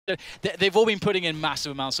They've all been putting in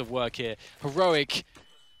massive amounts of work here. Heroic,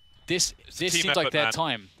 this seems like their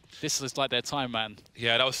time. This is like their time, man.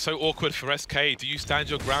 Yeah, that was so awkward for SK. Do you stand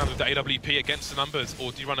your ground with the AWP against the numbers,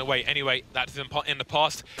 or do you run away? Anyway, that's in the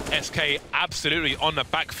past. SK absolutely on the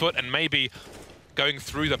back foot, and maybe going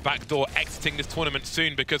through the back door, exiting this tournament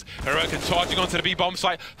soon, because Heroic are charging onto the B-bomb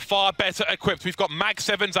site, far better equipped. We've got Mag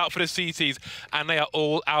 7s out for the CTs, and they are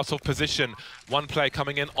all out of position. One player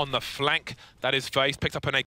coming in on the flank, that is Face, picked up an